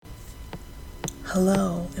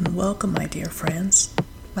Hello and welcome, my dear friends.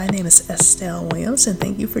 My name is Estelle Williams, and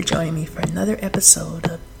thank you for joining me for another episode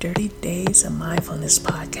of Dirty Days of Mindfulness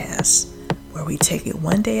podcast, where we take it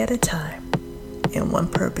one day at a time and one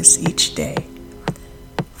purpose each day.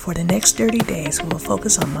 For the next 30 days, we will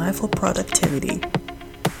focus on mindful productivity.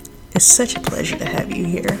 It's such a pleasure to have you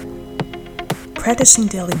here. Practicing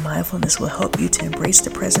daily mindfulness will help you to embrace the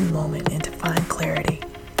present moment and to find clarity.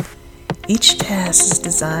 Each task is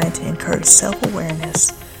designed to encourage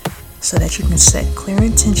self-awareness so that you can set clear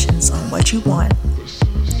intentions on what you want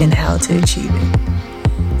and how to achieve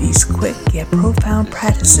it. These quick yet profound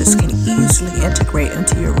practices can easily integrate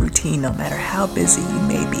into your routine no matter how busy you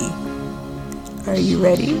may be. Are you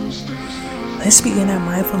ready? Let's begin our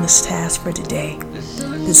mindfulness task for today,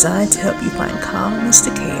 designed to help you find calm amidst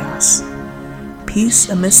the chaos, peace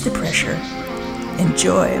amidst the pressure, and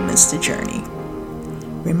joy amidst the journey.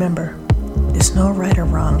 Remember, there's no right or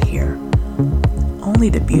wrong here, only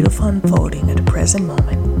the beautiful unfolding of the present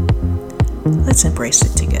moment. Let's embrace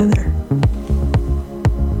it together.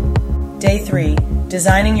 Day 3.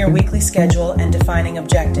 Designing your weekly schedule and defining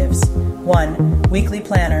objectives. 1. Weekly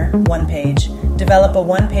planner, 1 page. Develop a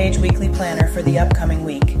 1-page weekly planner for the upcoming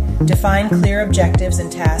week. Define clear objectives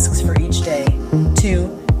and tasks for each day.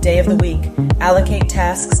 2. Day of the week. Allocate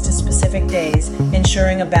tasks to specific days,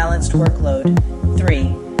 ensuring a balanced workload.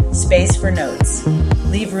 3. Space for notes.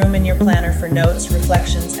 Leave room in your planner for notes,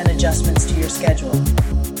 reflections, and adjustments to your schedule.